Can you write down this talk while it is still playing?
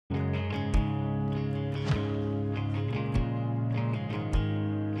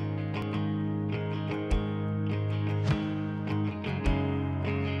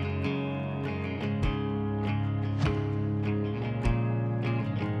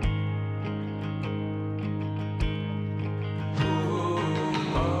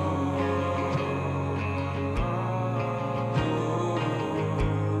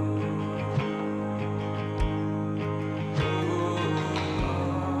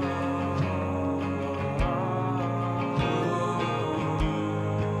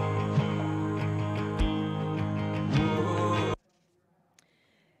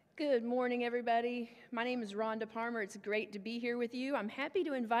morning, everybody. My name is Rhonda Palmer. It's great to be here with you. I'm happy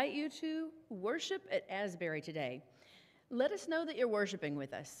to invite you to worship at Asbury today. Let us know that you're worshiping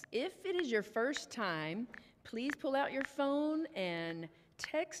with us. If it is your first time, please pull out your phone and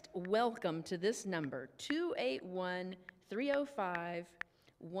text WELCOME to this number,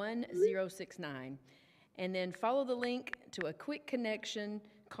 281-305-1069. And then follow the link to a quick connection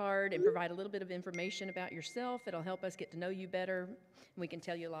card and provide a little bit of information about yourself. It'll help us get to know you better. We can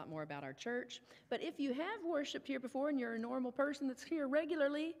tell you a lot more about our church. But if you have worshiped here before and you're a normal person that's here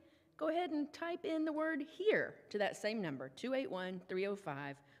regularly, go ahead and type in the word HERE to that same number,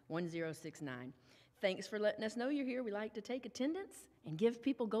 281-305-1069. Thanks for letting us know you're here. We like to take attendance and give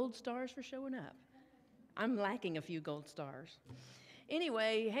people gold stars for showing up. I'm lacking a few gold stars.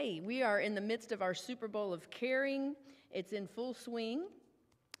 Anyway, hey, we are in the midst of our Super Bowl of Caring. It's in full swing.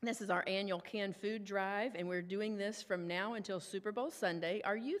 This is our annual canned food drive, and we're doing this from now until Super Bowl Sunday.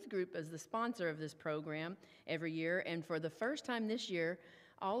 Our youth group is the sponsor of this program every year, and for the first time this year,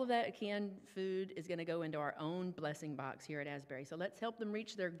 all of that canned food is going to go into our own blessing box here at Asbury. So let's help them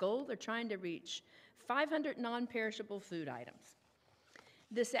reach their goal. They're trying to reach 500 non-perishable food items.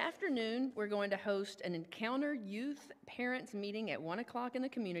 This afternoon, we're going to host an Encounter Youth Parents meeting at 1 o'clock in the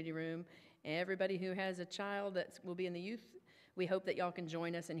community room. Everybody who has a child that will be in the youth, we hope that y'all can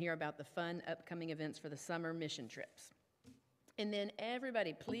join us and hear about the fun upcoming events for the summer mission trips. And then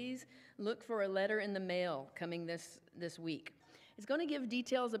everybody, please look for a letter in the mail coming this week. It's going to give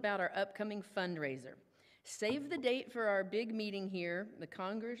details about our upcoming fundraiser. Save the date for our big meeting here. The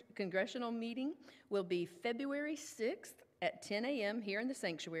congressional meeting will be February 6th at 10 a.m. here in the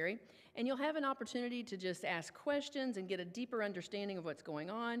sanctuary, and you'll have an opportunity to just ask questions and get a deeper understanding of what's going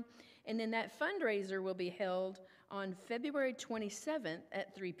on. And then that fundraiser will be held on February 27th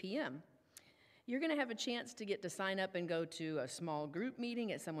at 3 p.m. You're going to have a chance to get to sign up and go to a small group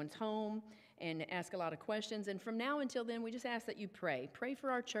meeting at someone's home and ask a lot of questions. And from now until then, we just ask that you pray. Pray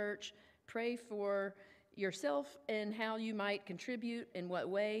for our church. Pray for yourself and how you might contribute, in what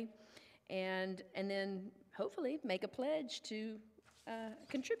way, and then hopefully make a pledge to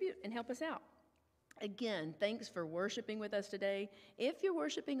contribute and help us out. Again, thanks for worshiping with us today. If you're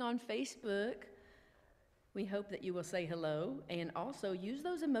worshiping on Facebook, we hope that you will say hello, and also use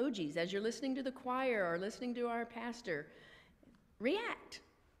those emojis as you're listening to the choir or listening to our pastor. React.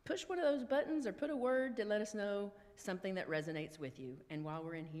 Push one of those buttons or put a word to let us know something that resonates with you. And while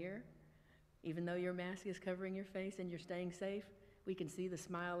we're in here, even though your mask is covering your face and you're staying safe, we can see the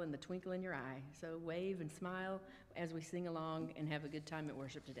smile and the twinkle in your eye. So wave and smile as we sing along and have a good time at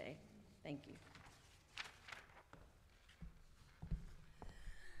worship today. Thank you.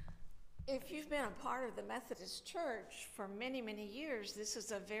 If you've been a part of the Methodist Church for many, many years, this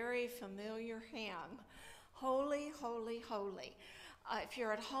is a very familiar hymn, Holy, Holy, Holy. If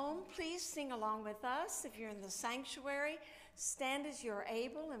you're at home, please sing along with us. If you're in the sanctuary, stand as you're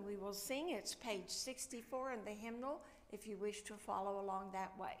able, and we will sing. It's page 64 in the hymnal if you wish to follow along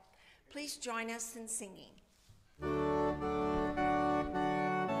that way. Please join us in singing.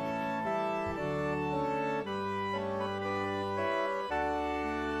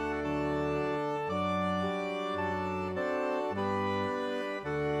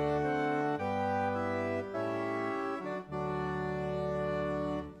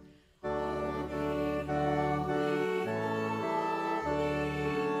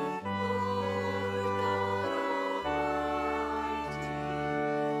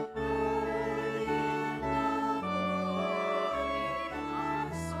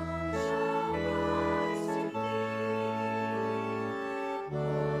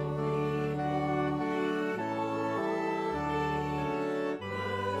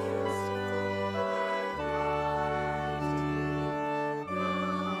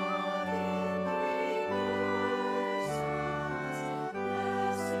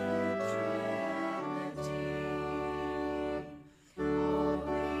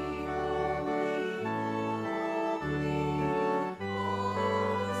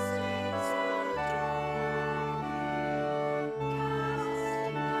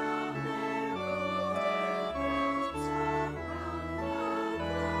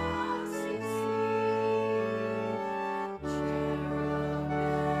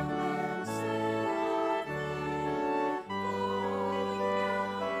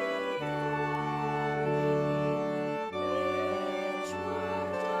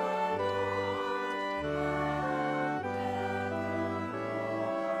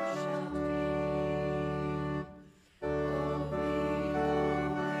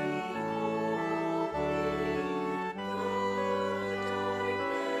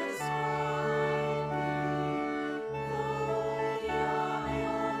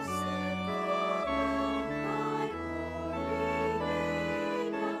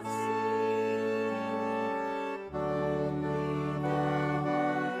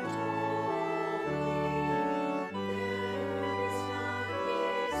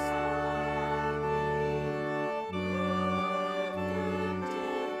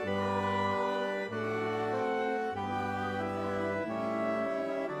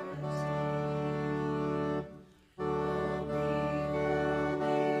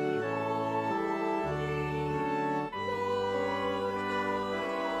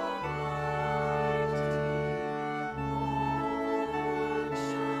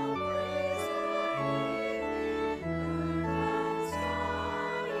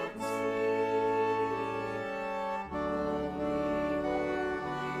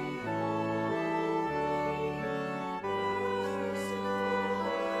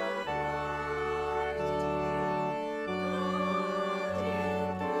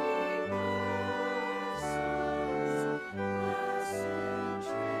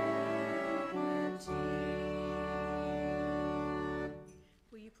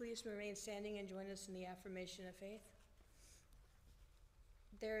 Please remain standing and join us in the affirmation of faith.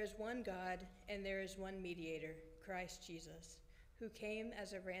 There is one God, and there is one mediator, Christ Jesus, who came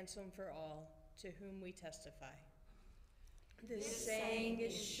as a ransom for all, to whom we testify. This saying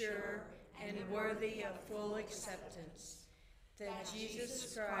is sure and worthy of full acceptance, that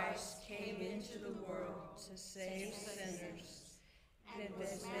Jesus Christ came into the world to save sinners, and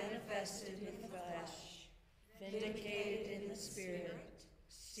was manifested in the flesh, vindicated in the Spirit,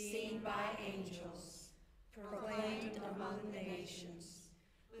 seen by angels, proclaimed among the nations,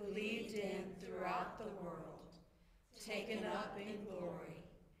 believed in throughout the world, taken up in glory.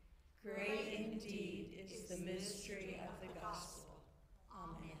 Great indeed is the mystery of the gospel.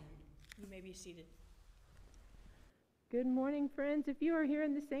 Amen. You may be seated. Good morning, friends. If you are here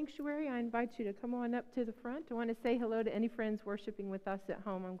in the sanctuary, I invite you to come on up to the front. I want to say hello to any friends worshiping with us at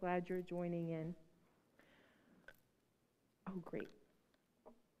home. I'm glad you're joining in. Oh, great.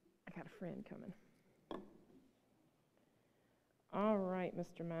 I got a friend coming. All right,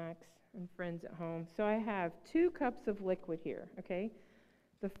 Mr. Max and friends at home. So I have 2 cups of liquid here, okay?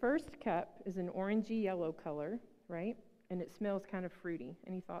 The first cup is an orangey yellow color, right? And it smells kind of fruity.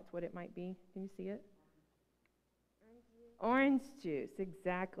 Any thoughts what it might be? Can you see it? Orange juice,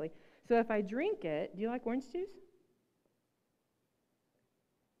 exactly. So if I drink it, do you like orange juice?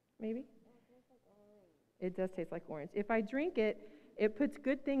 Maybe? It does taste like orange. If I drink it, it puts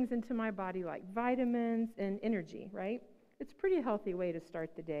good things into my body like vitamins and energy, right? It's a pretty healthy way to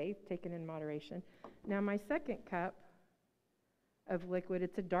start the day, taken in moderation. Now my second cup of liquid,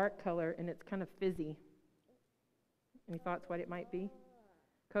 it's a dark color and it's kind of fizzy. Any thoughts what it might be?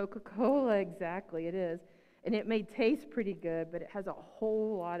 Coca-Cola, exactly, it is. And it may taste pretty good, but it has a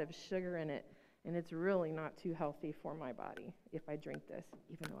whole lot of sugar in it, and it's really not too healthy for my body if I drink this,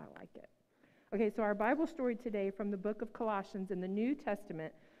 even though I like it. Okay, so our Bible story today from the book of Colossians in the New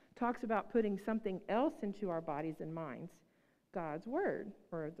Testament talks about putting something else into our bodies and minds, God's Word,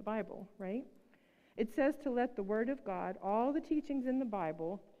 or the Bible, right? It says to let the Word of God, all the teachings in the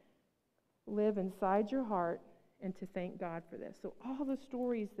Bible, live inside your heart, and to thank God for this. So all the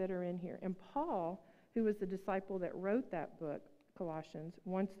stories that are in here. And Paul, who was the disciple that wrote that book, Colossians,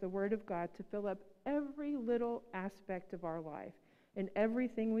 wants the Word of God to fill up every little aspect of our life and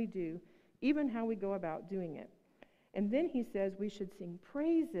everything we do, even how we go about doing it. And then he says we should sing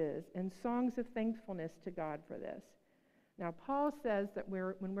praises and songs of thankfulness to God for this. Now, Paul says that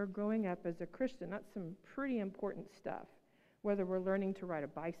when we're growing up as a Christian, that's some pretty important stuff. Whether we're learning to ride a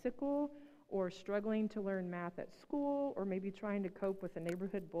bicycle or struggling to learn math at school or maybe trying to cope with a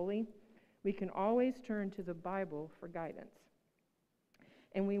neighborhood bully, we can always turn to the Bible for guidance.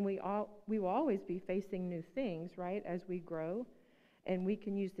 And we will always be facing new things, right, as we grow. And we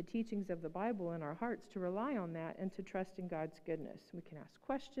can use the teachings of the Bible in our hearts to rely on that and to trust in God's goodness. We can ask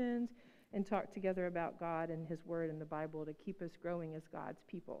questions and talk together about God and His Word and the Bible to keep us growing as God's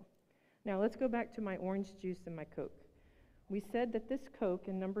people. Now let's go back to my orange juice and my Coke. We said that this Coke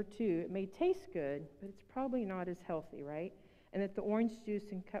in number 2, it may taste good, but it's probably not as healthy, right? And that the orange juice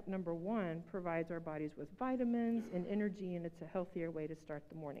in cup number 1 provides our bodies with vitamins and energy, and it's a healthier way to start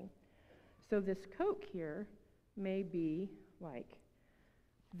the morning. So this Coke here may be like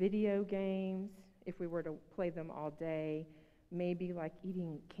video games, if we were to play them all day, maybe like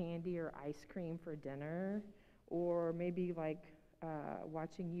eating candy or ice cream for dinner, or maybe like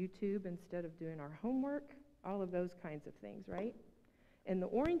watching YouTube instead of doing our homework, all of those kinds of things, right? And the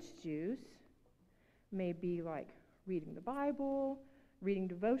orange juice may be like reading the Bible, reading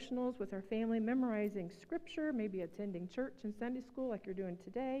devotionals with our family, memorizing scripture, maybe attending church and Sunday school like you're doing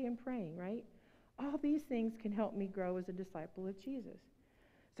today, and praying, right? All these things can help me grow as a disciple of Jesus.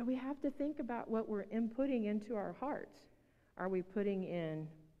 So we have to think about what we're inputting into our hearts. Are we putting in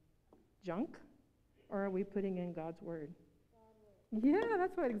junk, or are we putting in God's Word? Yeah,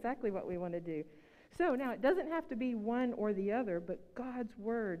 that's exactly what we want to do. So now it doesn't have to be one or the other, but God's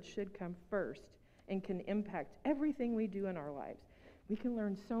Word should come first and can impact everything we do in our lives. We can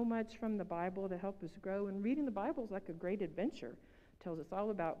learn so much from the Bible to help us grow, and reading the Bible is like a great adventure. It tells us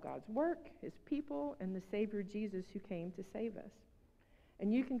all about God's work, His people, and the Savior Jesus who came to save us.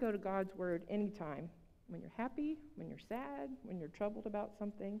 And you can go to God's Word anytime, when you're happy, when you're sad, when you're troubled about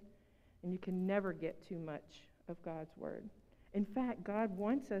something, and you can never get too much of God's Word. In fact, God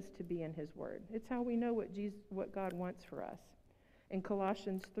wants us to be in His Word. It's how we know what God wants for us. In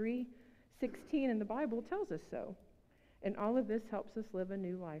Colossians 3:16 in the Bible tells us so. And all of this helps us live a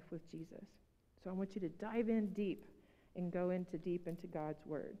new life with Jesus. So I want you to dive in deep and go deep into God's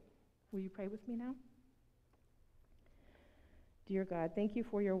Word. Will you pray with me now? Dear God, thank you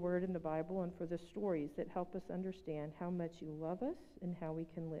for your word in the Bible and for the stories that help us understand how much you love us and how we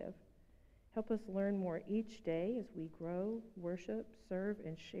can live. Help us learn more each day as we grow, worship, serve,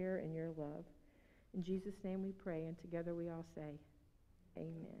 and share in your love. In Jesus' name we pray, and together we all say,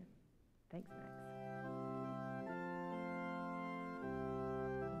 amen. Thanks, Max.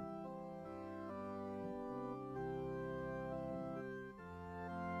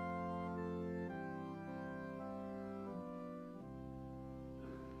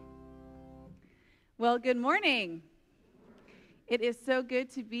 Well, good morning. It is so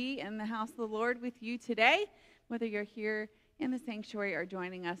good to be in the house of the Lord with you today, whether you're here in the sanctuary or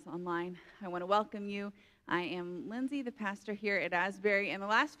joining us online. I want to welcome you. I am Lindsay, the pastor here at Asbury. In the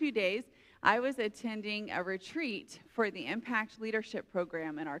last few days, I was attending a retreat for the Impact Leadership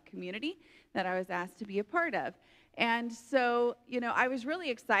Program in our community that I was asked to be a part of. And so, I was really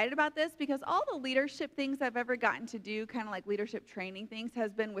excited about this because all the leadership things I've ever gotten to do, kind of like leadership training things,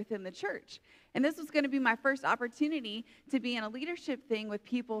 has been within the church. And this was going to be my first opportunity to be in a leadership thing with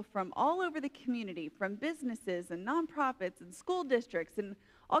people from all over the community, from businesses and nonprofits and school districts and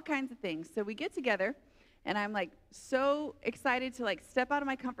all kinds of things. So we get together, and I'm so excited to step out of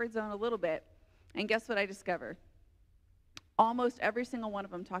my comfort zone a little bit. And guess what I discovered? Almost every single one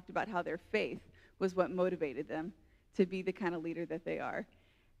of them talked about how their faith was what motivated them to be the kind of leader that they are.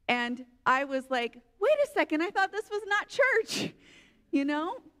 And I was like, wait a second, I thought this was not church,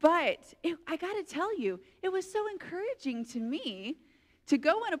 But I got to tell you, it was so encouraging to me to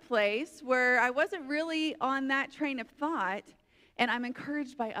go in a place where I wasn't really on that train of thought, and I'm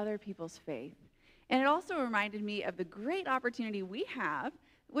encouraged by other people's faith. And it also reminded me of the great opportunity we have,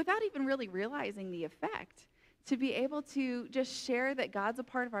 without even really realizing the effect, to be able to just share that God's a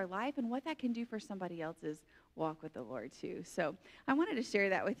part of our life and what that can do for somebody else's walk with the Lord too. So I wanted to share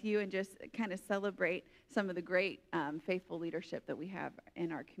that with you and just kind of celebrate some of the great faithful leadership that we have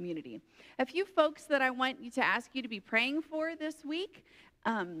in our community. A few folks that I want to ask you to be praying for this week.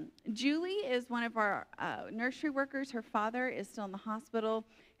 Julie is one of our nursery workers. Her father is still in the hospital.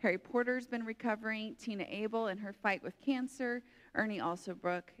 Harry Porter's been recovering. Tina Abel in her fight with cancer. Ernie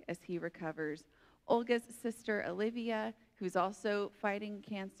Alsobrook as he recovers. Olga's sister, Olivia, who's also fighting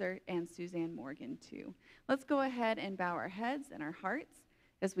cancer, and Suzanne Morgan, too. Let's go ahead and bow our heads and our hearts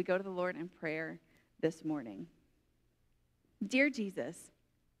as we go to the Lord in prayer this morning. Dear Jesus,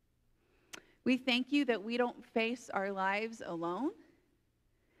 we thank you that we don't face our lives alone,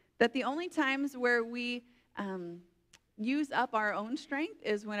 that the only times where we use up our own strength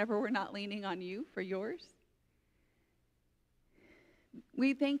is whenever we're not leaning on you for yours.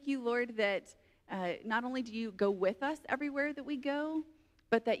 We thank you, Lord, that not only do you go with us everywhere that we go,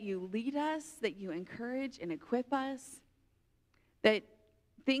 but that you lead us, that you encourage and equip us, that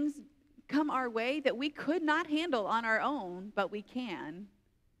things come our way that we could not handle on our own, but we can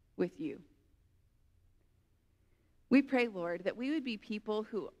with you. We pray, Lord, that we would be people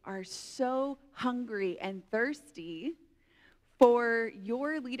who are so hungry and thirsty for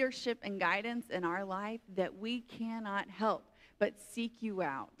your leadership and guidance in our life that we cannot help but seek you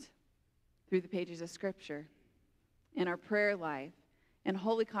out through the pages of Scripture, in our prayer life, and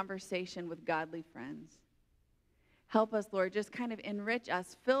holy conversation with godly friends. Help us, Lord, just kind of enrich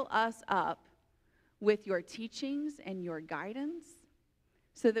us, fill us up with your teachings and your guidance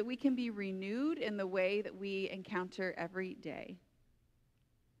so that we can be renewed in the way that we encounter every day.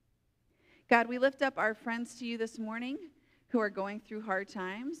 God, we lift up our friends to you this morning who are going through hard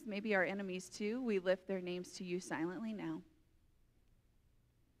times, maybe our enemies too. We lift their names to you silently now.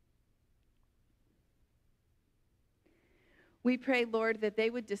 We pray, Lord, that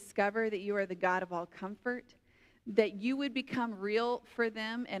they would discover that you are the God of all comfort, that you would become real for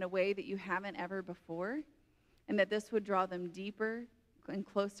them in a way that you haven't ever before, and that this would draw them deeper and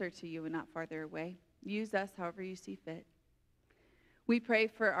closer to you and not farther away. Use us however you see fit. We pray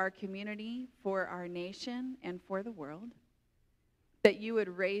for our community, for our nation, and for the world, that you would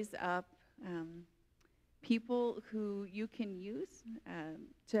raise up people who you can use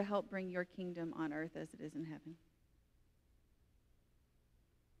to help bring your kingdom on earth as it is in heaven.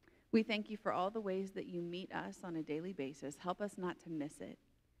 We thank you for all the ways that you meet us on a daily basis. Help us not to miss it.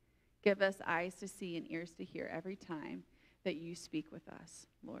 Give us eyes to see and ears to hear every time that you speak with us,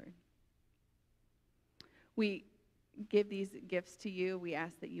 Lord. We give these gifts to you. We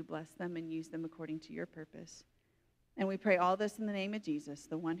ask that you bless them and use them according to your purpose. And we pray all this in the name of Jesus,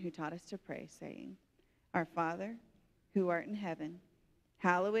 the one who taught us to pray, saying, Our Father, who art in heaven,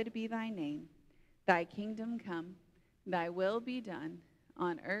 hallowed be thy name. Thy kingdom come, thy will be done,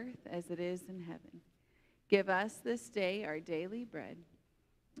 on earth as it is in heaven. Give us this day our daily bread,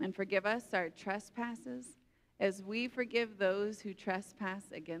 and forgive us our trespasses as we forgive those who trespass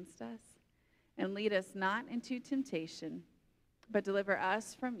against us. And lead us not into temptation, but deliver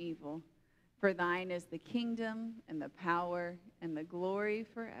us from evil. For thine is the kingdom and the power and the glory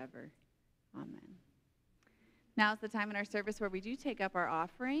forever. Amen. Now is the time in our service where we do take up our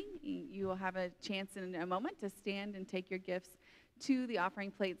offering. You will have a chance in a moment to stand and take your gifts to the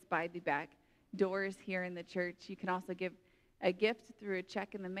offering plates by the back doors here in the church. You can also give a gift through a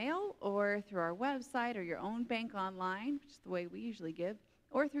check in the mail or through our website or your own bank online, which is the way we usually give,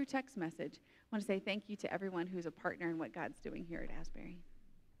 or through text message. I want to say thank you to everyone who's a partner in what God's doing here at Asbury.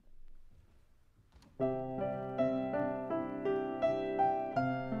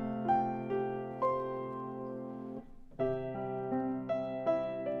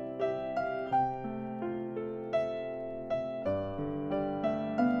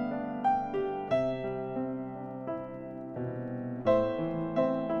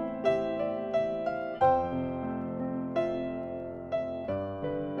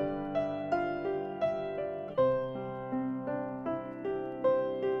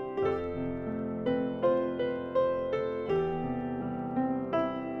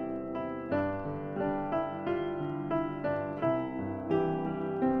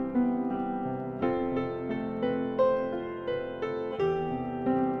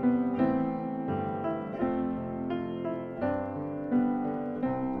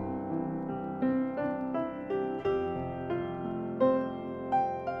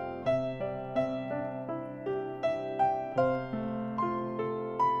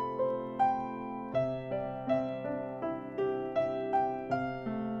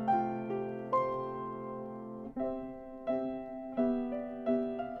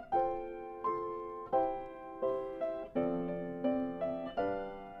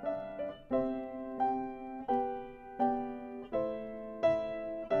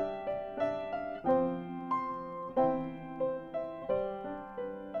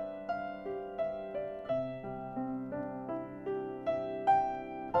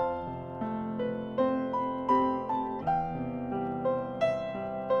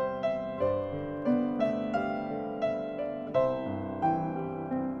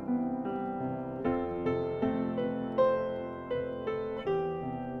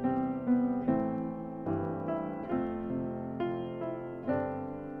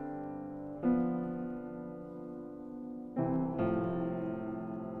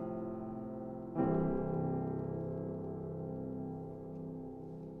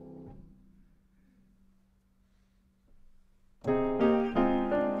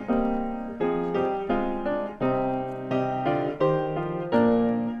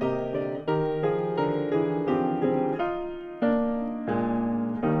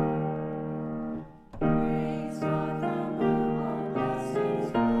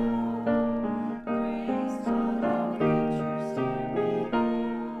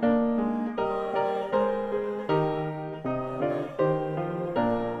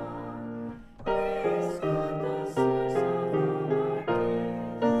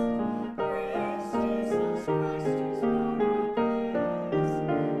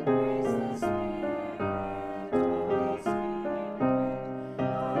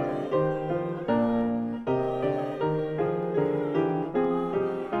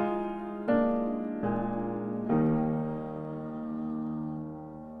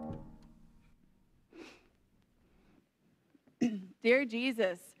 Dear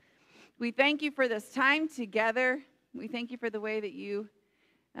Jesus, we thank you for this time together. We thank you for the way that you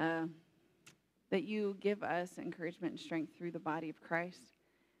give us encouragement and strength through the body of Christ.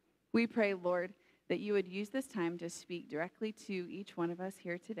 We pray, Lord, that you would use this time to speak directly to each one of us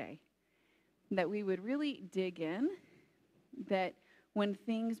here today, that we would really dig in, that when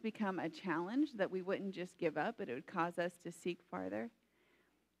things become a challenge, that we wouldn't just give up, but it would cause us to seek farther,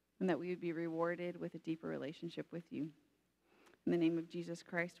 and that we would be rewarded with a deeper relationship with you. In the name of Jesus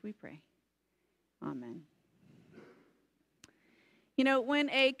Christ, we pray. Amen. You know,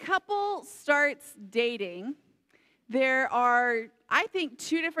 when a couple starts dating, there are, I think,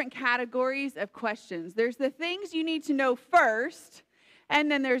 two different categories of questions. There's the things you need to know first,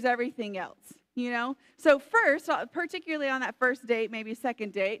 and then there's everything else, you know? So first, particularly on that first date, maybe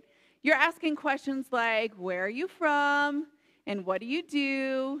second date, you're asking questions like, where are you from? And what do you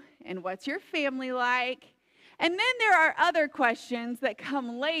do? And what's your family like? And then there are other questions that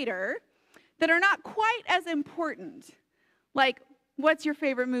come later that are not quite as important, like what's your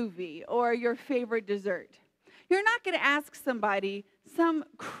favorite movie or your favorite dessert? You're not going to ask somebody some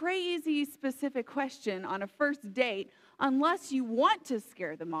crazy specific question on a first date unless you want to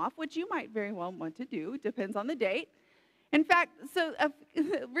scare them off, which you might very well want to do, depends on the date. In fact,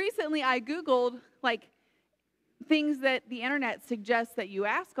 recently I Googled, like, things that the internet suggests that you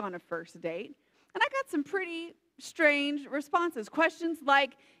ask on a first date, and I got some pretty strange responses. Questions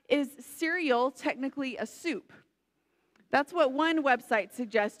like, is cereal technically a soup? That's what one website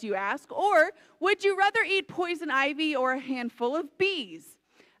suggests you ask. Or, would you rather eat poison ivy or a handful of bees?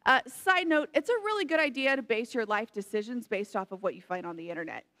 Side note, it's a really good idea to base your life decisions based off of what you find on the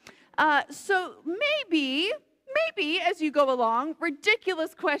internet. So maybe as you go along,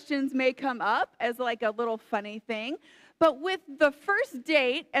 ridiculous questions may come up as like a little funny thing. But with the first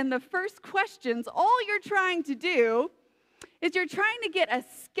date and the first questions, all you're trying to do is you're trying to get a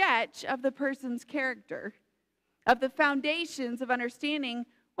sketch of the person's character, of the foundations of understanding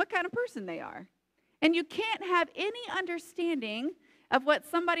what kind of person they are. And you can't have any understanding of what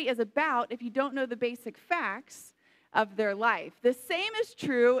somebody is about if you don't know the basic facts of their life. The same is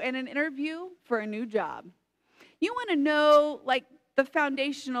true in an interview for a new job. You want to know, like, the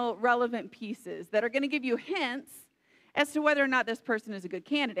foundational relevant pieces that are going to give you hints as to whether or not this person is a good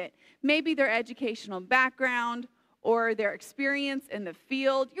candidate. Maybe their educational background or their experience in the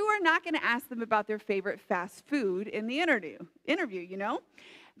field. You are not going to ask them about their favorite fast food in the interview, you know?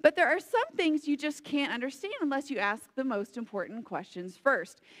 But there are some things you just can't understand unless you ask the most important questions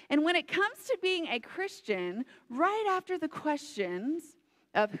first. And when it comes to being a Christian, right after the questions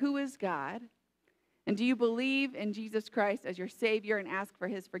of who is God, and do you believe in Jesus Christ as your Savior and ask for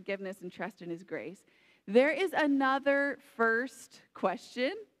his forgiveness and trust in his grace, there is another first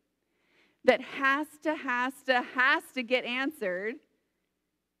question that has to get answered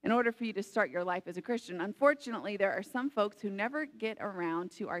in order for you to start your life as a Christian. Unfortunately, there are some folks who never get around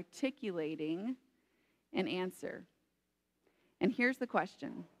to articulating an answer. And here's the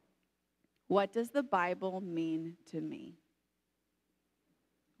question. What does the Bible mean to me?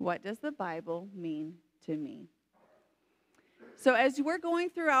 What does the Bible mean to me? So as we're going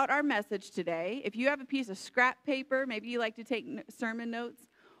throughout our message today, if you have a piece of scrap paper, maybe you like to take sermon notes,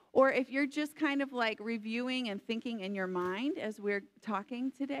 or if you're just kind of like reviewing and thinking in your mind as we're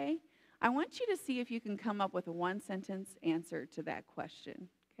talking today, I want you to see if you can come up with a one-sentence answer to that question,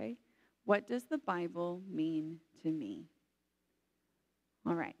 okay? What does the Bible mean to me?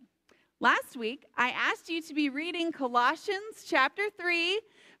 All right. Last week, I asked you to be reading Colossians chapter 3,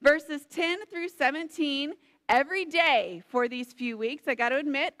 verses 10 through 17 every day for these few weeks. I got to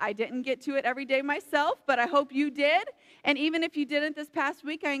admit, I didn't get to it every day myself, but I hope you did. And even if you didn't this past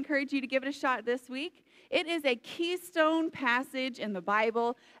week, I encourage you to give it a shot this week. It is a keystone passage in the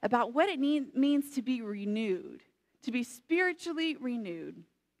Bible about what it means to be renewed, to be spiritually renewed.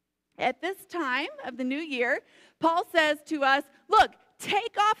 At this time of the new year, Paul says to us, look,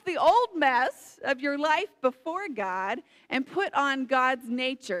 take off the old mess of your life before God and put on God's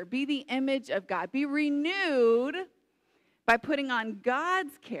nature. Be the image of God. Be renewed by putting on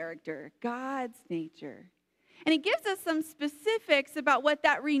God's character, God's nature. And he gives us some specifics about what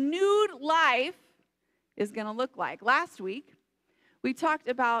that renewed life is going to look like. Last week, we talked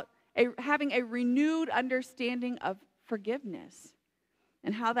about having a renewed understanding of forgiveness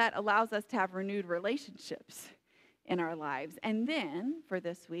and how that allows us to have renewed relationships in our lives. And then, for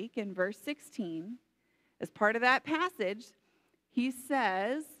this week, in verse 16, as part of that passage, he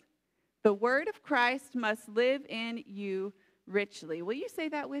says, the word of Christ must live in you richly. Will you say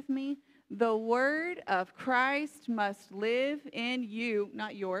that with me? The word of Christ must live in you,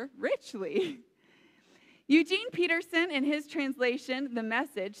 not your, richly. Eugene Peterson, in his translation, The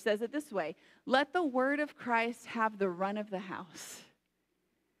Message, says it this way: let the word of Christ have the run of the house.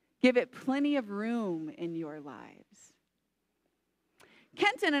 Give it plenty of room in your lives.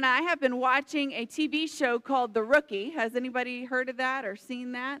 Kenton and I have been watching a TV show called The Rookie. Has anybody heard of that or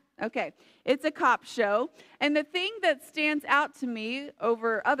seen that? Okay, it's a cop show. And the thing that stands out to me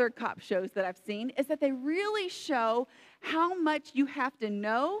over other cop shows that I've seen is that they really show how much you have to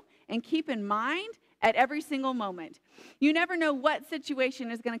know and keep in mind at every single moment. You never know what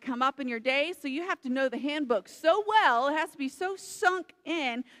situation is going to come up in your day, so you have to know the handbook so well. It has to be so sunk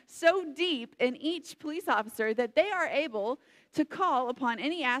in, so deep in each police officer that they are able to call upon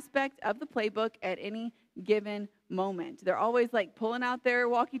any aspect of the playbook at any given moment. They're always like pulling out their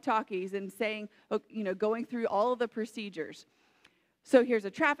walkie-talkies and saying, going through all of the procedures. So here's a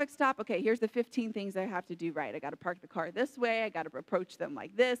traffic stop. Okay, here's the 15 things I have to do right. I got to park the car this way. I got to approach them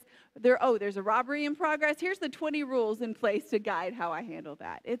like this. There's a robbery in progress. Here's the 20 rules in place to guide how I handle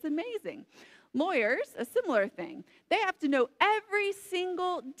that. It's amazing. Lawyers, a similar thing. They have to know every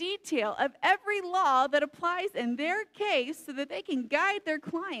single detail of every law that applies in their case so that they can guide their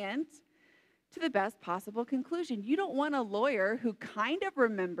client to the best possible conclusion. You don't want a lawyer who kind of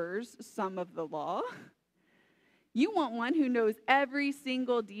remembers some of the law. You want one who knows every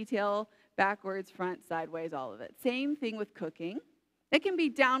single detail backwards, front, sideways, all of it. Same thing with cooking. It can be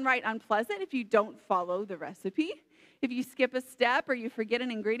downright unpleasant if you don't follow the recipe, if you skip a step or you forget an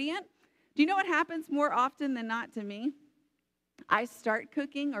ingredient. Do you know what happens more often than not to me? I start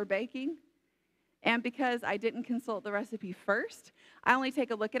cooking or baking, and because I didn't consult the recipe first, I only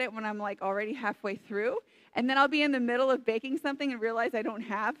take a look at it when I'm like already halfway through, and then I'll be in the middle of baking something and realize I don't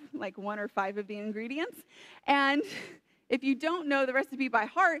have like 1 or 5 of the ingredients. And if you don't know the recipe by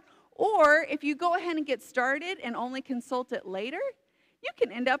heart, or if you go ahead and get started and only consult it later, you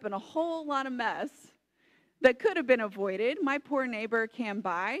can end up in a whole lot of mess that could have been avoided. My poor neighbor came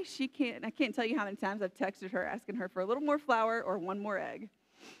by. I can't tell you how many times I've texted her asking her for a little more flour or 1 more egg.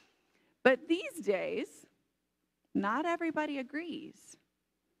 But these days, not everybody agrees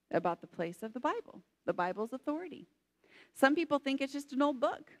about the place of the Bible's authority. Some people think it's just an old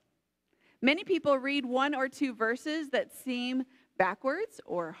book. Many people read 1 or 2 verses that seem backwards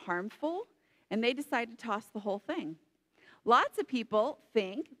or harmful, and they decide to toss the whole thing. Lots of people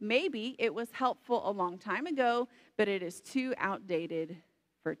think maybe it was helpful a long time ago, but it is too outdated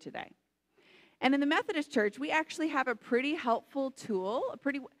for today. And in the Methodist Church, we actually have a pretty helpful tool, a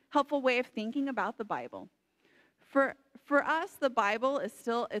pretty helpful way of thinking about the Bible. For us, the Bible is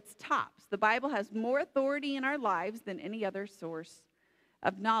still its tops. The Bible has more authority in our lives than any other source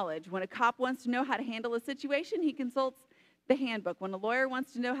of knowledge. When a cop wants to know how to handle a situation, he consults the handbook. When a lawyer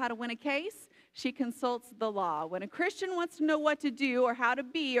wants to know how to win a case, she consults the law. When a Christian wants to know what to do or how to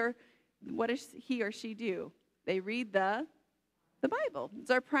be or what does he or she do, they read the Bible.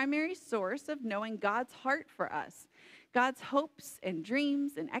 It's our primary source of knowing God's heart for us, God's hopes and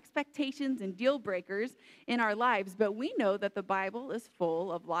dreams and expectations and deal breakers in our lives. But we know that the Bible is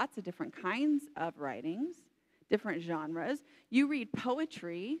full of lots of different kinds of writings, different genres. You read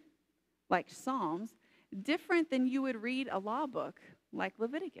poetry, like Psalms, different than you would read a law book, like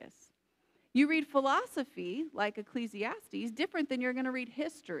Leviticus. You read philosophy, like Ecclesiastes, different than you're going to read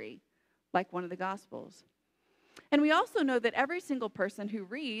history, like one of the Gospels. And we also know that every single person who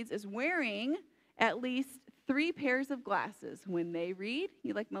reads is wearing at least 3 pairs of glasses when they read.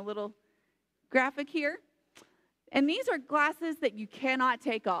 You like my little graphic here? And these are glasses that you cannot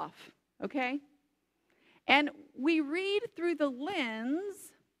take off, okay? And we read through the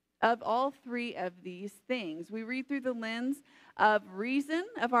lens of all 3 of these things. We read through the lens of reason,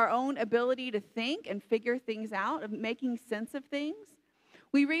 of our own ability to think and figure things out, of making sense of things.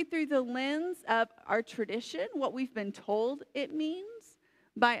 We read through the lens of our tradition, what we've been told it means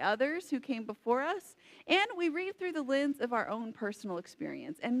by others who came before us. And we read through the lens of our own personal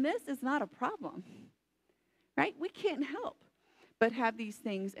experience. And this is not a problem, right? We can't help but have these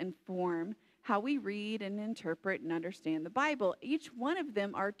things inform how we read and interpret and understand the Bible. Each one of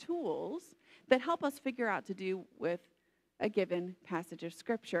them are tools that help us figure out to do with a given passage of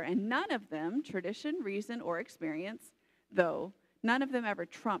Scripture. And none of them, tradition, reason, or experience, though, none of them ever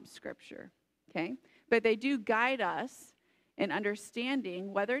trump Scripture, okay? But they do guide us in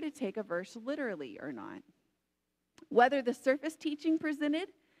understanding whether to take a verse literally or not. Whether the surface teaching presented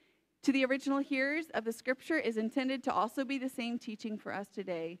to the original hearers of the Scripture is intended to also be the same teaching for us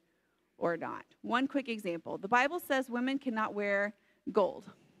today or not. One quick example. The Bible says women cannot wear gold,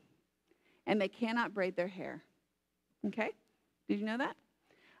 and they cannot braid their hair. Okay? Did you know that?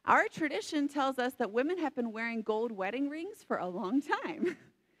 Our tradition tells us that women have been wearing gold wedding rings for a long time,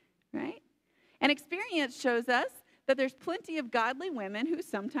 right? And experience shows us that there's plenty of godly women who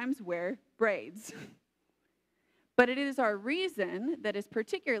sometimes wear braids. But it is our reason that is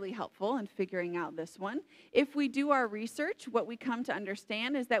particularly helpful in figuring out this one. If we do our research, what we come to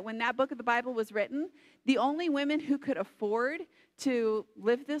understand is that when that book of the Bible was written, the only women who could afford to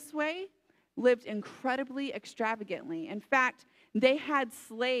live this way lived incredibly extravagantly. In fact, they had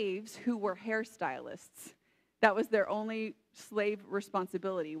slaves who were hairstylists. That was their only slave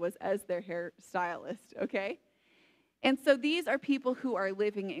responsibility, was as their hairstylist, okay? And so these are people who are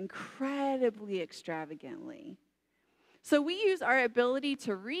living incredibly extravagantly. So we use our ability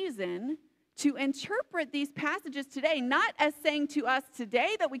to reason to interpret these passages today, not as saying to us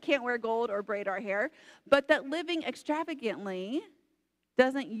today that we can't wear gold or braid our hair, but that living extravagantly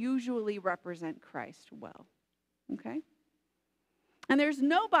doesn't usually represent Christ well, okay? And there's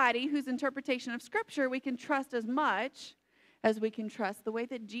nobody whose interpretation of Scripture we can trust as much as we can trust the way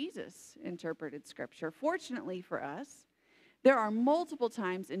that Jesus interpreted Scripture. Fortunately for us, there are multiple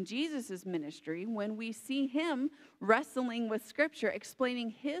times in Jesus' ministry when we see him wrestling with Scripture, explaining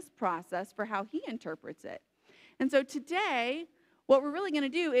his process for how he interprets it. And so today, what we're really going to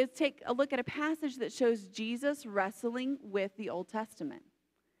do is take a look at a passage that shows Jesus wrestling with the Old Testament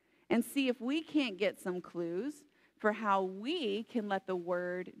and see if we can't get some clues for how we can let the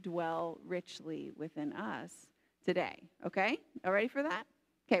word dwell richly within us today. Okay? All ready for that?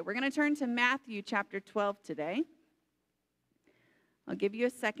 Okay, we're going to turn to Matthew chapter 12 today. I'll give you a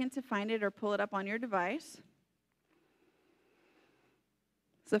second to find it or pull it up on your device.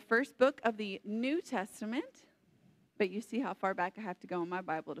 It's the first book of the New Testament, but you see how far back I have to go in my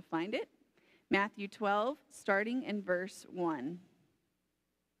Bible to find it. Matthew 12, starting in verse 1.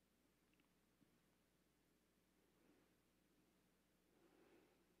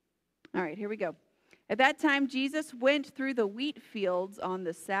 All right, here we go. At that time, Jesus went through the wheat fields on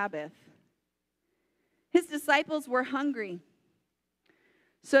the Sabbath. His disciples were hungry,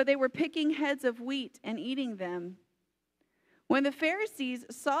 so they were picking heads of wheat and eating them. When the Pharisees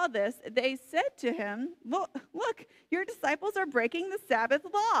saw this, they said to him, Look, your disciples are breaking the Sabbath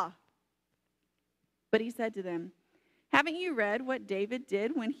law. But he said to them, haven't you read what David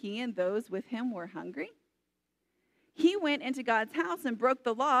did when he and those with him were hungry? He went into God's house and broke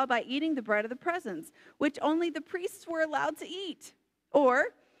the law by eating the bread of the presence, which only the priests were allowed to eat. Or,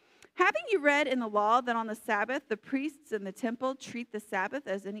 haven't you read in the law that on the Sabbath the priests in the temple treat the Sabbath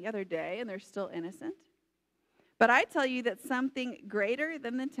as any other day and they're still innocent? But I tell you that something greater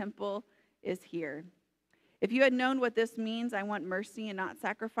than the temple is here. If you had known what this means, I want mercy and not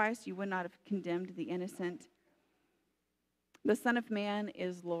sacrifice, you would not have condemned the innocent. The Son of Man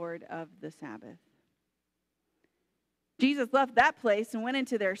is Lord of the Sabbath. Jesus left that place and went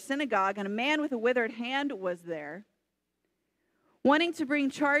into their synagogue, and a man with a withered hand was there. Wanting to bring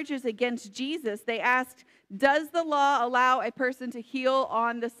charges against Jesus, they asked, does the law allow a person to heal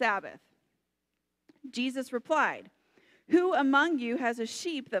on the Sabbath? Jesus replied, who among you has a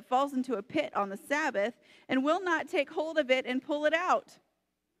sheep that falls into a pit on the Sabbath and will not take hold of it and pull it out?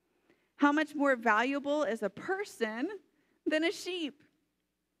 How much more valuable is a person than a sheep?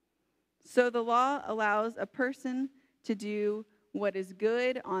 So the law allows a person to do what is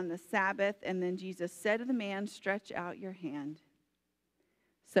good on the Sabbath. And then Jesus said to the man, stretch out your hand.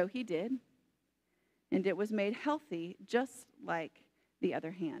 So he did, and it was made healthy just like the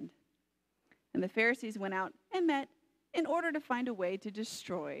other hand. And the Pharisees went out and met in order to find a way to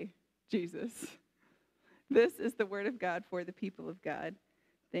destroy Jesus. This is the word of God for the people of God.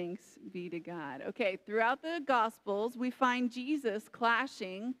 Thanks be to God. Okay, throughout the Gospels, we find Jesus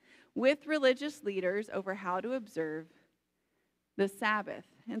clashing with religious leaders over how to observe the Sabbath.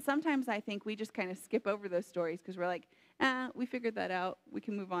 And sometimes I think we just kind of skip over those stories because we're like, we figured that out. We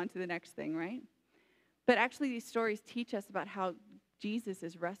can move on to the next thing, right? But actually, these stories teach us about how Jesus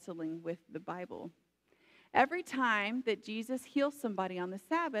is wrestling with the Bible. Every time that Jesus heals somebody on the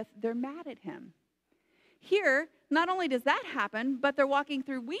Sabbath, they're mad at him. Here, not only does that happen, but they're walking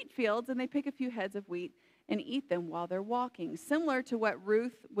through wheat fields and they pick a few heads of wheat and eat them while they're walking, similar to what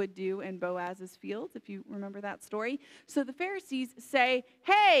Ruth would do in Boaz's fields, if you remember that story. So the Pharisees say,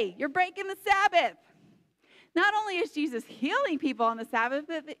 hey, you're breaking the Sabbath. Not only is Jesus healing people on the Sabbath,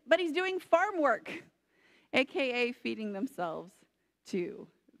 but he's doing farm work, aka feeding themselves to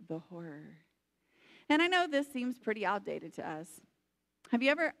the horror. And I know this seems pretty outdated to us. Have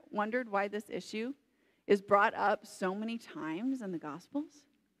you ever wondered why this issue is brought up so many times in the Gospels?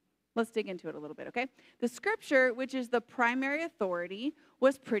 Let's dig into it a little bit, okay? The scripture, which is the primary authority,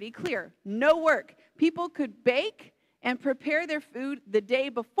 was pretty clear. No work. People could bake and prepare their food the day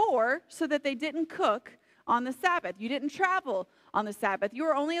before so that they didn't cook on the Sabbath. You didn't travel on the Sabbath. You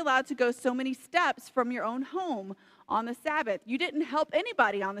were only allowed to go so many steps from your own home on the Sabbath. You didn't help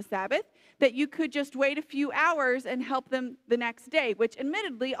anybody on the Sabbath, that you could just wait a few hours and help them the next day, which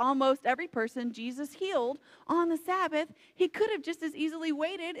admittedly almost every person Jesus healed on the Sabbath, he could have just as easily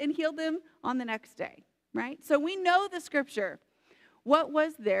waited and healed them on the next day, right? So we know the scripture. What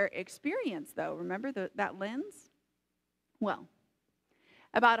was their experience, though? Remember that lens? Well,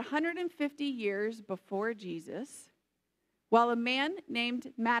 about 150 years before Jesus, while a man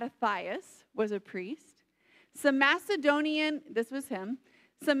named Mattathias was a priest, some Macedonian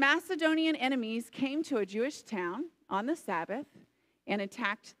enemies came to a Jewish town on the Sabbath and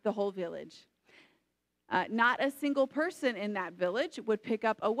attacked the whole village. Not a single person in that village would pick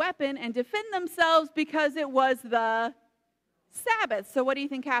up a weapon and defend themselves because it was the Sabbath. So what do you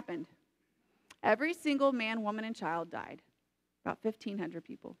think happened? Every single man, woman, and child died. About 1,500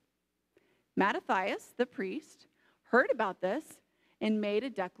 people. Mattathias, the priest, heard about this and made a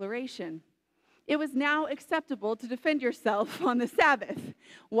declaration. It was now acceptable to defend yourself on the Sabbath.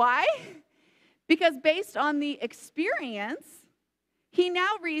 Why? Because based on the experience, he now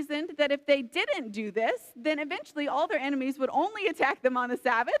reasoned that if they didn't do this, then eventually all their enemies would only attack them on the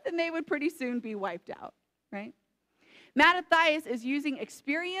Sabbath and they would pretty soon be wiped out, right? Mattathias is using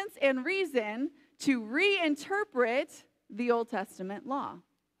experience and reason to reinterpret the Old Testament law.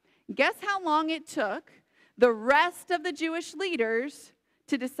 Guess how long it took the rest of the Jewish leaders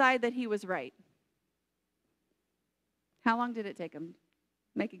to decide that he was right? How long did it take them?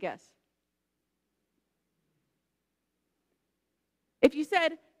 Make a guess. If you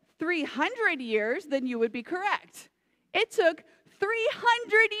said 300 years, then you would be correct. It took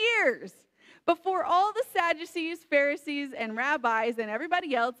 300 years before all the Sadducees, Pharisees, and rabbis and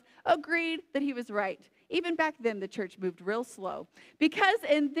everybody else agreed that he was right. Even back then, the church moved real slow because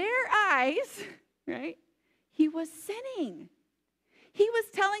in their eyes, right, he was sinning. He was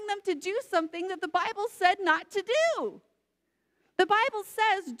telling them to do something that the Bible said not to do. The Bible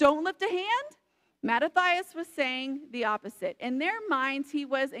says, don't lift a hand. Mattathias was saying the opposite. In their minds, he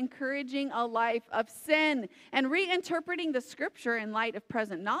was encouraging a life of sin. And reinterpreting the scripture in light of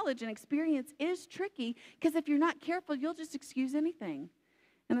present knowledge and experience is tricky because if you're not careful, you'll just excuse anything.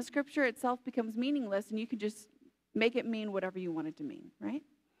 And the scripture itself becomes meaningless and you can just make it mean whatever you want it to mean, right?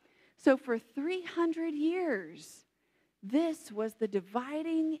 So for 300 years, this was the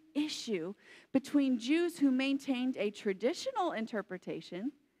dividing issue between Jews who maintained a traditional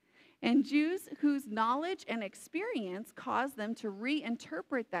interpretation and Jews whose knowledge and experience caused them to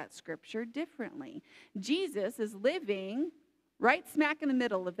reinterpret that scripture differently. Jesus is living right smack in the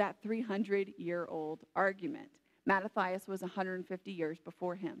middle of that 300-year-old argument. Mattathias was 150 years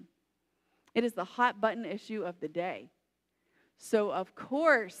before him. It is the hot button issue of the day. So, of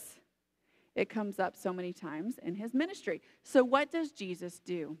course, it comes up so many times in his ministry. So what does Jesus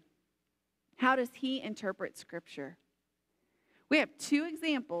do? How does he interpret scripture? We have two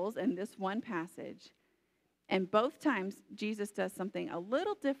examples in this one passage, and both times Jesus does something a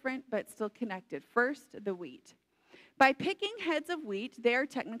little different but still connected. First, the wheat. By picking heads of wheat, they are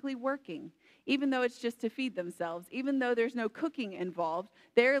technically working, even though it's just to feed themselves, even though there's no cooking involved.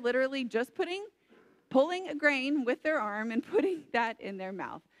 They're literally just pulling a grain with their arm and putting that in their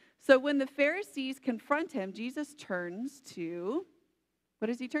mouth. So when the Pharisees confront him, Jesus turns to, what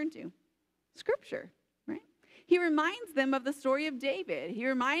does he turn to? Scripture, right? He reminds them of the story of David. He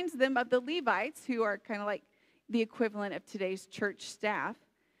reminds them of the Levites, who are kind of like the equivalent of today's church staff,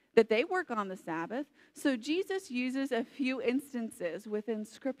 that they work on the Sabbath. So Jesus uses a few instances within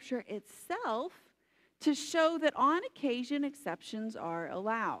Scripture itself to show that on occasion exceptions are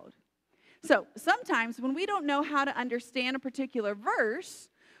allowed. So sometimes when we don't know how to understand a particular verse,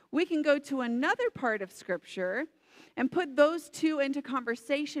 we can go to another part of Scripture and put those two into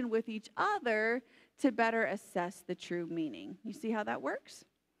conversation with each other to better assess the true meaning. You see how that works?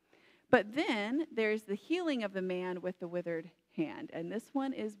 But then there's the healing of the man with the withered hand, and this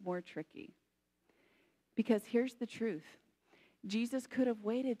one is more tricky. Because here's the truth. Jesus could have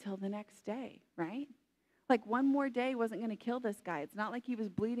waited till the next day, right? Like one more day wasn't going to kill this guy. It's not like he was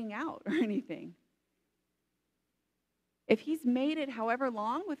bleeding out or anything. If he's made it however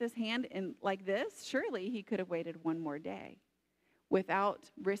long with his hand in like this, surely he could have waited one more day without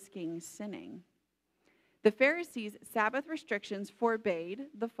risking sinning. The Pharisees' Sabbath restrictions forbade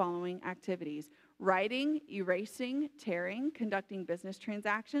the following activities: writing, erasing, tearing, conducting business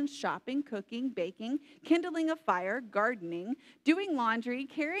transactions, shopping, cooking, baking, kindling a fire, gardening, doing laundry,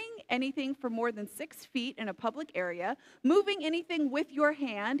 carrying anything for more than 6 feet in a public area, moving anything with your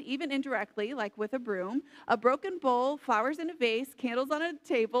hand, even indirectly, like with a broom, a broken bowl, flowers in a vase, candles on a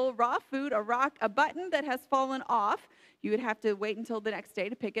table, raw food, a rock, a button that has fallen off. You would have to wait until the next day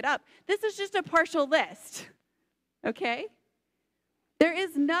to pick it up. This is just a partial list, okay? There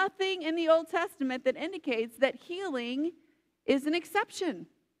is nothing in the Old Testament that indicates that healing is an exception,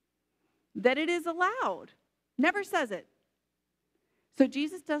 that it is allowed. Never says it. So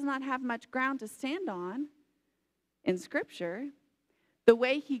Jesus does not have much ground to stand on in Scripture the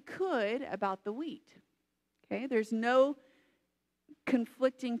way he could about the wheat. Okay? There's no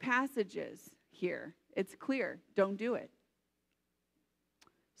conflicting passages here. It's clear. Don't do it.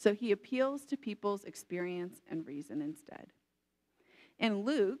 So he appeals to people's experience and reason instead. In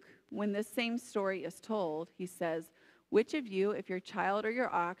Luke, when this same story is told, he says, which of you, if your child or your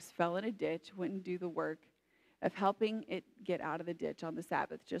ox fell in a ditch, wouldn't do the work of helping it get out of the ditch on the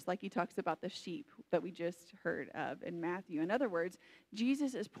Sabbath? Just like he talks about the sheep that we just heard of in Matthew. In other words,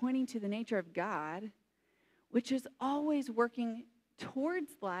 Jesus is pointing to the nature of God, which is always working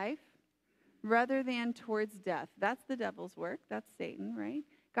towards life rather than towards death. That's the devil's work. That's Satan, right?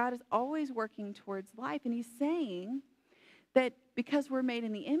 God is always working towards life. And he's saying that because we're made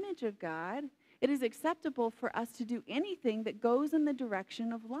in the image of God, it is acceptable for us to do anything that goes in the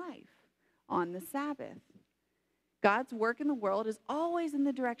direction of life on the Sabbath. God's work in the world is always in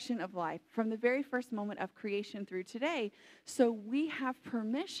the direction of life, from the very first moment of creation through today. So we have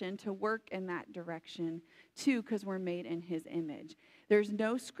permission to work in that direction too, because we're made in his image. There's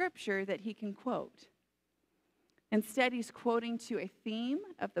no scripture that he can quote. Instead, he's quoting to a theme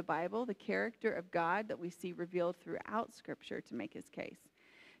of the Bible, the character of God that we see revealed throughout Scripture to make his case.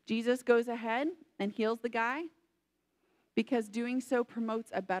 Jesus goes ahead and heals the guy because doing so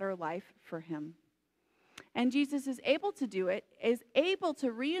promotes a better life for him. And Jesus is able to do it, is able to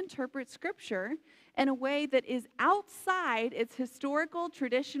reinterpret Scripture in a way that is outside its historical,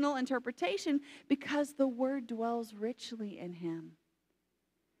 traditional interpretation because the Word dwells richly in him.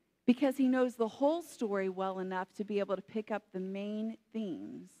 Because he knows the whole story well enough to be able to pick up the main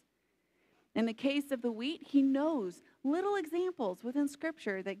themes. In the case of the wheat, he knows little examples within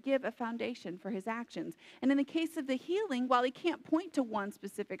Scripture that give a foundation for his actions. And in the case of the healing, while he can't point to one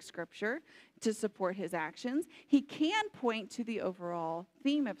specific Scripture to support his actions, he can point to the overall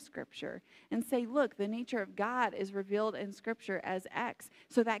theme of Scripture and say, look, the nature of God is revealed in Scripture as X,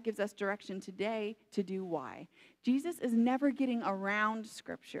 so that gives us direction today to do Y. Jesus is never getting around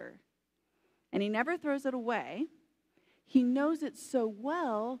Scripture, and he never throws it away. He knows it so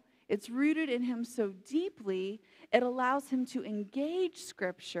well. It's rooted in him so deeply, it allows him to engage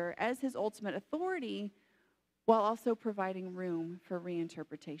Scripture as his ultimate authority while also providing room for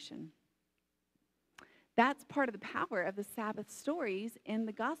reinterpretation. That's part of the power of the Sabbath stories in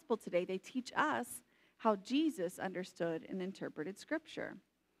the gospel today. They teach us how Jesus understood and interpreted Scripture.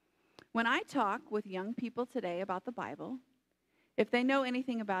 When I talk with young people today about the Bible, if they know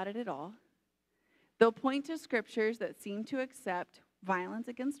anything about it at all, they'll point to scriptures that seem to accept violence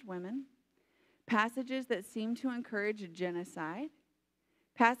against women, passages that seem to encourage genocide,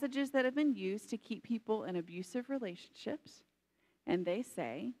 passages that have been used to keep people in abusive relationships, and they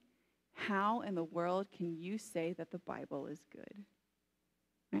say, how in the world can you say that the Bible is good?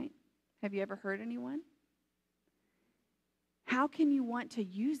 Right? Have you ever heard anyone? How can you want to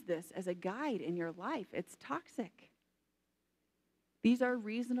use this as a guide in your life? It's toxic. These are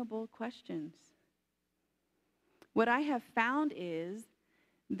reasonable questions. What I have found is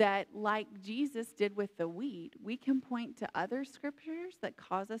that, like Jesus did with the wheat, we can point to other scriptures that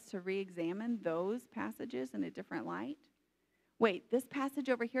cause us to re-examine those passages in a different light. Wait, this passage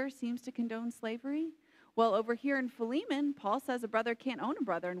over here seems to condone slavery? Well, over here in Philemon, Paul says a brother can't own a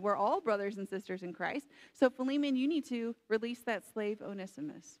brother, and we're all brothers and sisters in Christ. So Philemon, you need to release that slave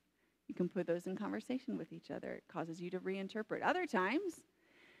Onesimus. You can put those in conversation with each other. It causes you to reinterpret. Other times,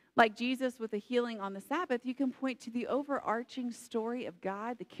 like Jesus with the healing on the Sabbath, you can point to the overarching story of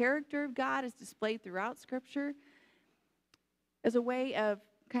God. The character of God is displayed throughout Scripture as a way of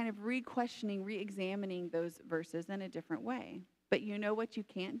kind of re-questioning, re-examining those verses in a different way. But you know what you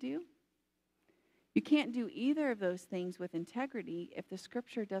can't do? You can't do either of those things with integrity if the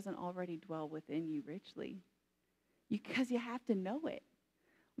Scripture doesn't already dwell within you richly. Because you have to know it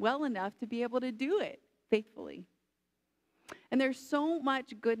well enough to be able to do it faithfully. And there's so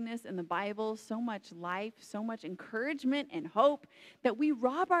much goodness in the Bible, so much life, so much encouragement and hope that we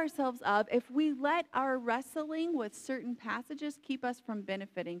rob ourselves of if we let our wrestling with certain passages keep us from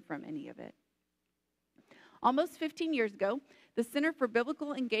benefiting from any of it. Almost 15 years ago, the Center for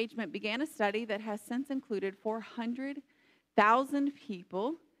Biblical Engagement began a study that has since included 400,000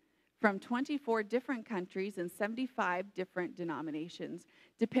 people from 24 different countries and 75 different denominations.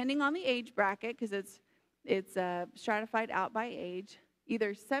 Depending on the age bracket, because it's stratified out by age,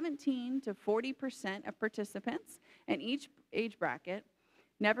 either 17 to 40% of participants in each age bracket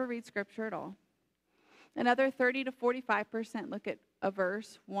never read Scripture at all. Another 30 to 45% look at a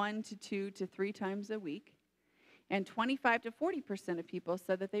verse 1 to 2 to 3 times a week. And 25 to 40% of people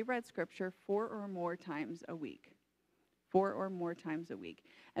said that they read Scripture 4 or more times a week. 4 or more times a week.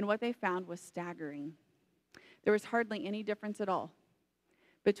 And what they found was staggering. There was hardly any difference at all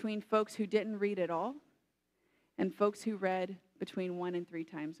between folks who didn't read at all and folks who read between 1 and 3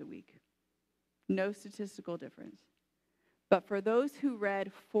 times a week. No statistical difference. But for those who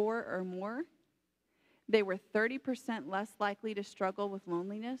read 4 or more, they were 30% less likely to struggle with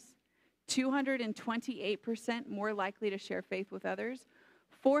loneliness, 228% more likely to share faith with others,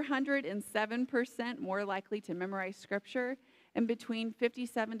 407% more likely to memorize Scripture, and between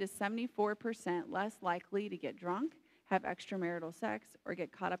 57 to 74% less likely to get drunk, have extramarital sex, or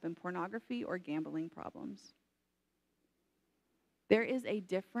get caught up in pornography or gambling problems. There is a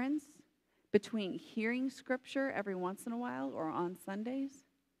difference between hearing Scripture every once in a while or on Sundays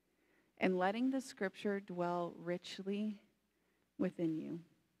and letting the Scripture dwell richly within you.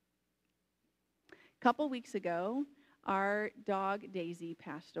 A couple weeks ago, our dog Daisy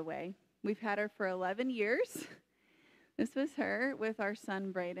passed away. We've had her for 11 years, This was her with our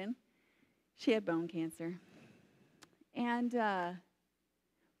son, Braden. She had bone cancer. And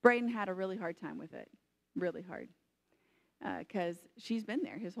Braden had a really hard time with it, really hard, because she's been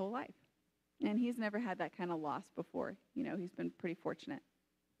there his whole life. And he's never had that kind of loss before. You know, he's been pretty fortunate.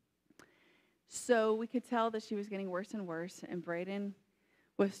 So we could tell that she was getting worse and worse, and Braden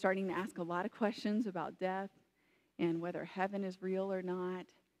was starting to ask a lot of questions about death and whether heaven is real or not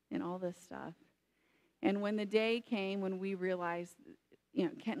and all this stuff. And when the day came when we realized, you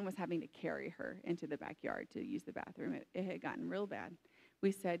know, Kenton was having to carry her into the backyard to use the bathroom, it had gotten real bad.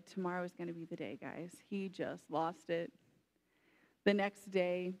 We said, tomorrow is going to be the day, guys. He just lost it. The next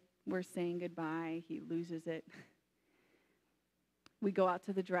day, we're saying goodbye. He loses it. We go out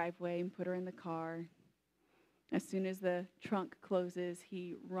to the driveway and put her in the car. As soon as the trunk closes,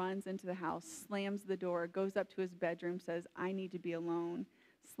 he runs into the house, slams the door, goes up to his bedroom, says, I need to be alone.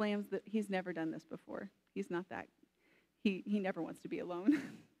 He's never done this before. He's not that. He never wants to be alone.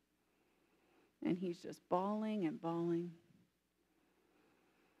 And he's just bawling and bawling.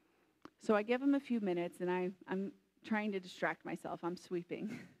 So I give him a few minutes, and I'm trying to distract myself. I'm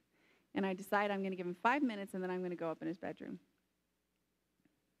sweeping. And I decide I'm going to give him 5 minutes, and then I'm going to go up in his bedroom.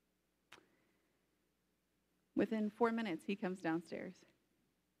 Within 4 minutes, he comes downstairs.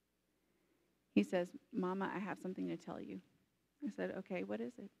 He says, Mama, I have something to tell you. I said, okay, what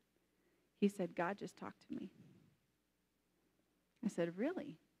is it? He said, God just talked to me. I said,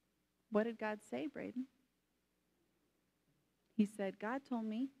 really? What did God say, Braden? He said, God told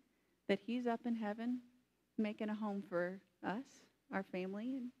me that he's up in heaven making a home for us, our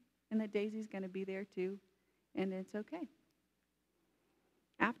family, and that Daisy's going to be there too, and it's okay.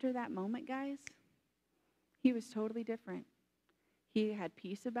 After that moment, guys, he was totally different. He had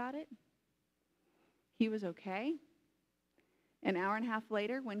peace about it. He was okay. An hour and a half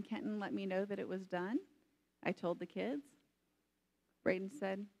later, when Kenton let me know that it was done, I told the kids. Braden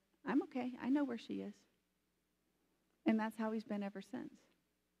said, I'm okay. I know where she is. And that's how he's been ever since.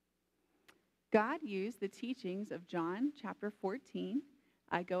 God used the teachings of John chapter 14.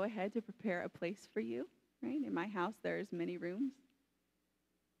 I go ahead to prepare a place for you, right? In my house, there's many rooms.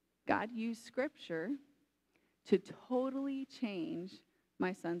 God used Scripture to totally change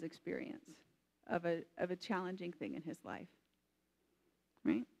my son's experience of a challenging thing in his life,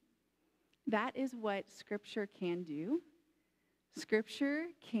 right? That is what Scripture can do. Scripture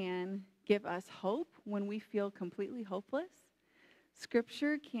can give us hope when we feel completely hopeless.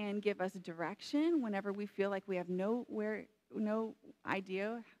 Scripture can give us direction whenever we feel like we have no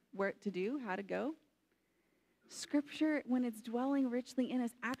idea where to do, how to go. Scripture, when it's dwelling richly in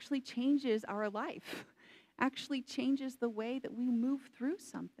us, actually changes our life, actually changes the way that we move through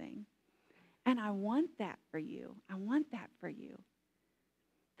something. And I want that for you. I want that for you.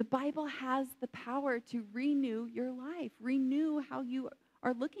 The Bible has the power to renew your life, renew how you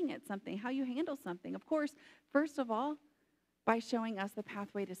are looking at something, how you handle something. Of course, first of all, by showing us the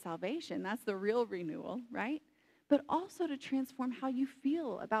pathway to salvation. That's the real renewal, right? But also to transform how you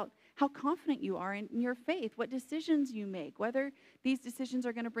feel about how confident you are in your faith, what decisions you make, whether these decisions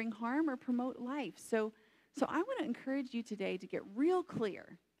are going to bring harm or promote life. So I want to encourage you today to get real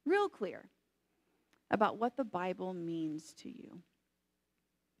clear about what the Bible means to you.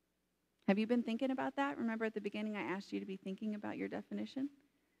 Have you been thinking about that? Remember at the beginning I asked you to be thinking about your definition?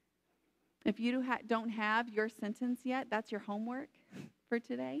 If you don't have your sentence yet, that's your homework for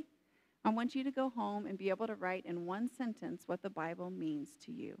today. I want you to go home and be able to write in one sentence what the Bible means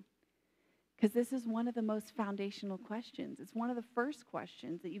to you. Because this is one of the most foundational questions. It's one of the first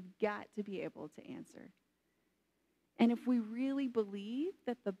questions that you've got to be able to answer. And if we really believe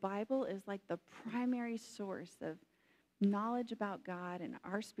that the Bible is like the primary source of knowledge about God and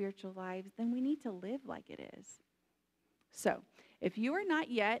our spiritual lives, then we need to live like it is. So, if you are not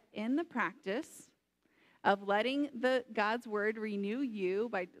yet in the practice of letting God's word renew you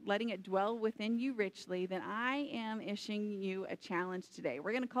by letting it dwell within you richly, then I am issuing you a challenge today.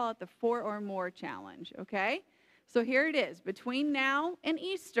 We're going to call it the 4 or more challenge, okay? So here it is. Between now and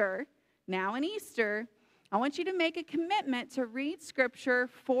Easter, I want you to make a commitment to read Scripture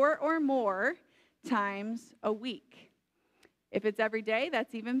 4 or more times a week. If it's every day,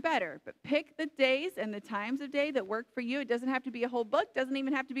 that's even better. But pick the days and the times of day that work for you. It doesn't have to be a whole book, doesn't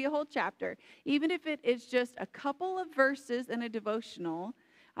even have to be a whole chapter. Even if it is just a couple of verses in a devotional,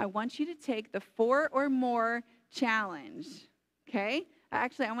 I want you to take the 4 or more challenge. Okay?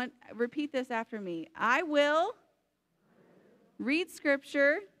 Actually, I want to repeat this after me. I will read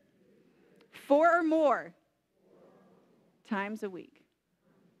Scripture 4 or more times a week.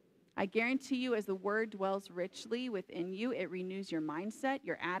 I guarantee you, as the word dwells richly within you, it renews your mindset,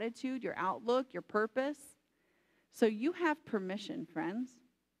 your attitude, your outlook, your purpose. So you have permission, friends.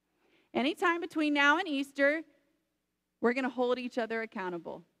 Anytime between now and Easter, we're going to hold each other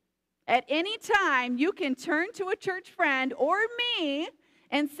accountable. At any time, you can turn to a church friend or me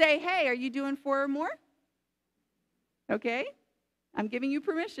and say, hey, are you doing 4 or more? Okay? I'm giving you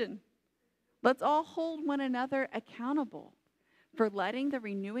permission. Let's all hold one another accountable for letting the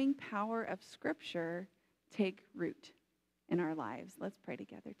renewing power of Scripture take root in our lives. Let's pray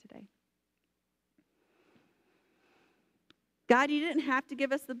together today. God, you didn't have to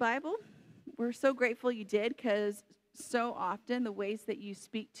give us the Bible. We're so grateful you did, because so often the ways that you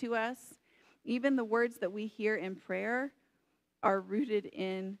speak to us, even the words that we hear in prayer, are rooted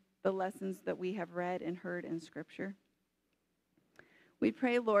in the lessons that we have read and heard in Scripture. We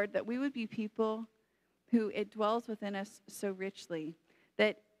pray, Lord, that we would be people who it dwells within us so richly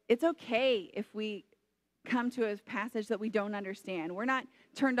that it's okay if we come to a passage that we don't understand. We're not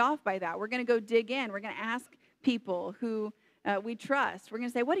turned off by that. We're going to go dig in. We're going to ask people who we trust. We're going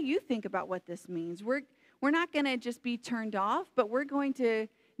to say, what do you think about what this means? We're not going to just be turned off, but we're going to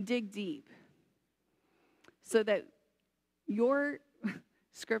dig deep so that your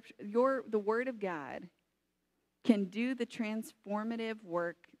Scripture, the Word of God, can do the transformative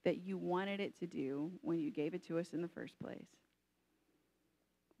work that you wanted it to do when you gave it to us in the first place.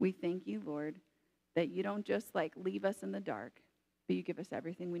 We thank you, Lord, that you don't just leave us in the dark, but you give us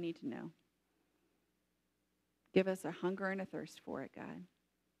everything we need to know. Give us a hunger and a thirst for it, God.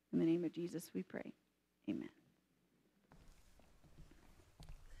 In the name of Jesus, we pray. Amen.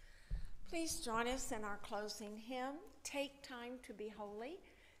 Please join us in our closing hymn, Take Time to Be Holy.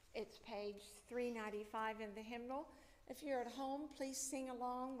 It's page 395 in the hymnal. If you're at home, please sing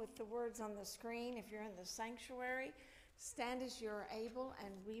along with the words on the screen. If you're in the sanctuary, stand as you're able,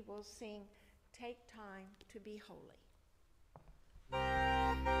 and we will sing Take Time to Be Holy.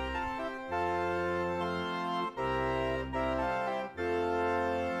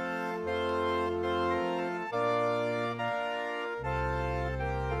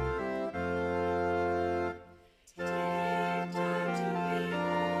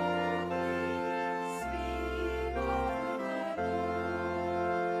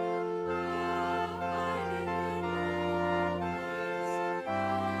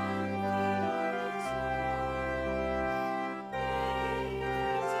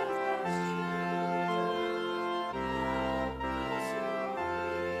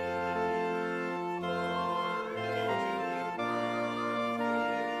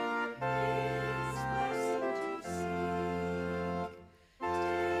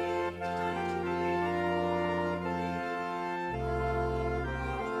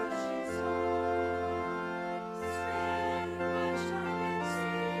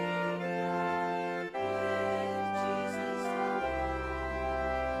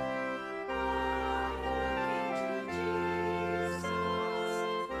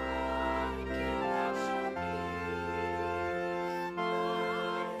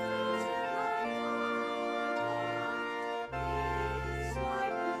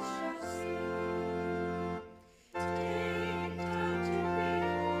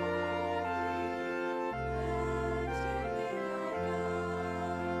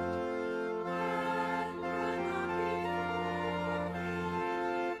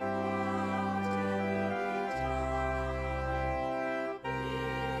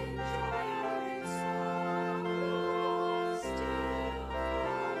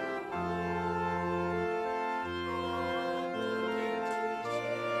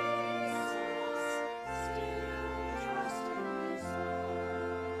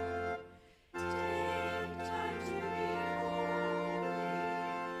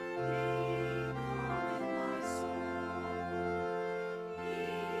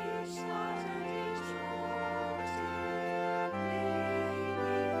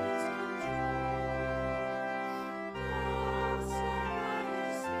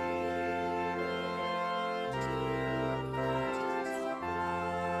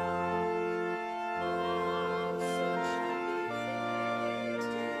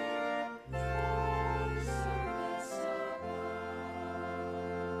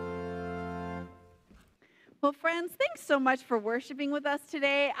 Well, friends, thanks so much for worshiping with us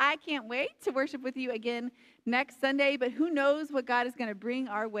today. I can't wait to worship with you again next Sunday, but who knows what God is going to bring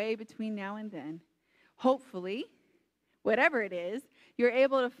our way between now and then. Hopefully, whatever it is, you're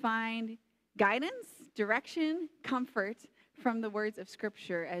able to find guidance, direction, comfort from the words of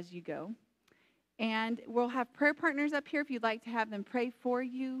Scripture as you go. And we'll have prayer partners up here if you'd like to have them pray for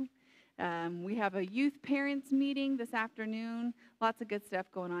you. We have a youth parents meeting this afternoon. Lots of good stuff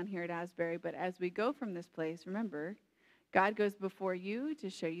going on here at Asbury. But as we go from this place, remember, God goes before you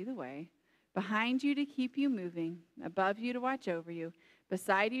to show you the way. behind you to keep you moving, above you to watch over you,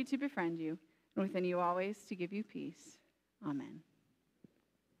 beside you to befriend you, and within you always to give you peace. Amen.